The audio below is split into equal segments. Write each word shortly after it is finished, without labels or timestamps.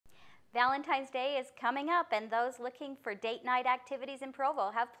Valentine's Day is coming up, and those looking for date night activities in Provo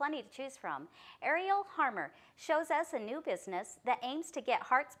have plenty to choose from. Ariel Harmer shows us a new business that aims to get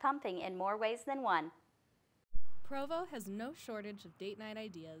hearts pumping in more ways than one. Provo has no shortage of date night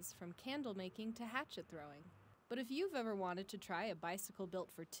ideas, from candle making to hatchet throwing. But if you've ever wanted to try a bicycle built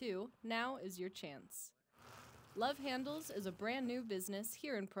for two, now is your chance. Love Handles is a brand new business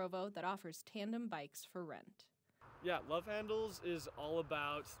here in Provo that offers tandem bikes for rent. Yeah, Love Handles is all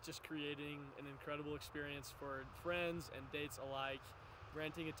about just creating an incredible experience for friends and dates alike.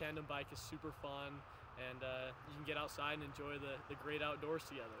 Renting a tandem bike is super fun, and you can get outside and enjoy the great outdoors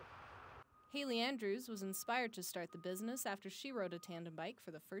together. Haley Andrews was inspired to start the business after she rode a tandem bike for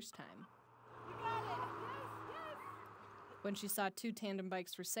the first time. You got it! Yes, yes! When she saw two tandem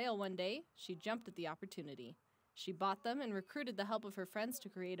bikes for sale one day, she jumped at the opportunity. She bought them and recruited the help of her friends to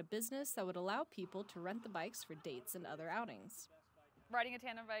create a business that would allow people to rent the bikes for dates and other outings. Riding a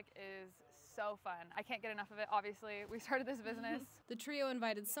tandem bike is so fun. I can't get enough of it, obviously. We started this business. The trio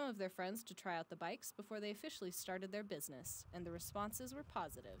invited some of their friends to try out the bikes before they officially started their business, and the responses were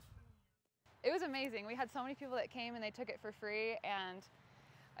positive. It was amazing. We had so many people that came and they took it for free, and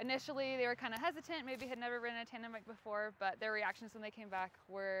initially they were kind of hesitant, maybe had never ridden a tandem bike before, but their reactions when they came back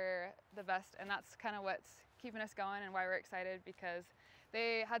were the best, and that's kind of what's keeping us going and why we're excited, because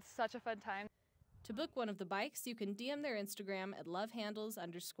they had such a fun time. To book one of the bikes, you can DM their Instagram at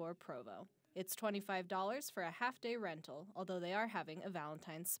lovehandles_Provo. It's $25 for a half-day rental, although they are having a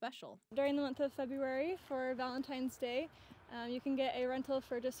Valentine's special. During the month of February for Valentine's Day, you can get a rental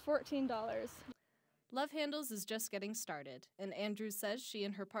for just $14. Love Handles is just getting started, and Andrews says she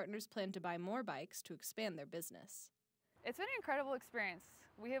and her partners plan to buy more bikes to expand their business. It's been an incredible experience.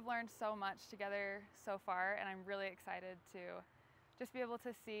 We have learned so much together so far, and I'm really excited to just be able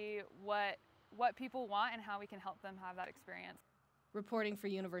to see what people want and how we can help them have that experience. Reporting for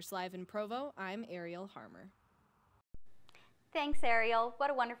Universe Live in Provo, I'm Ariel Harmer. Thanks, Ariel. What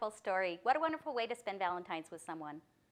a wonderful story. What a wonderful way to spend Valentine's with someone.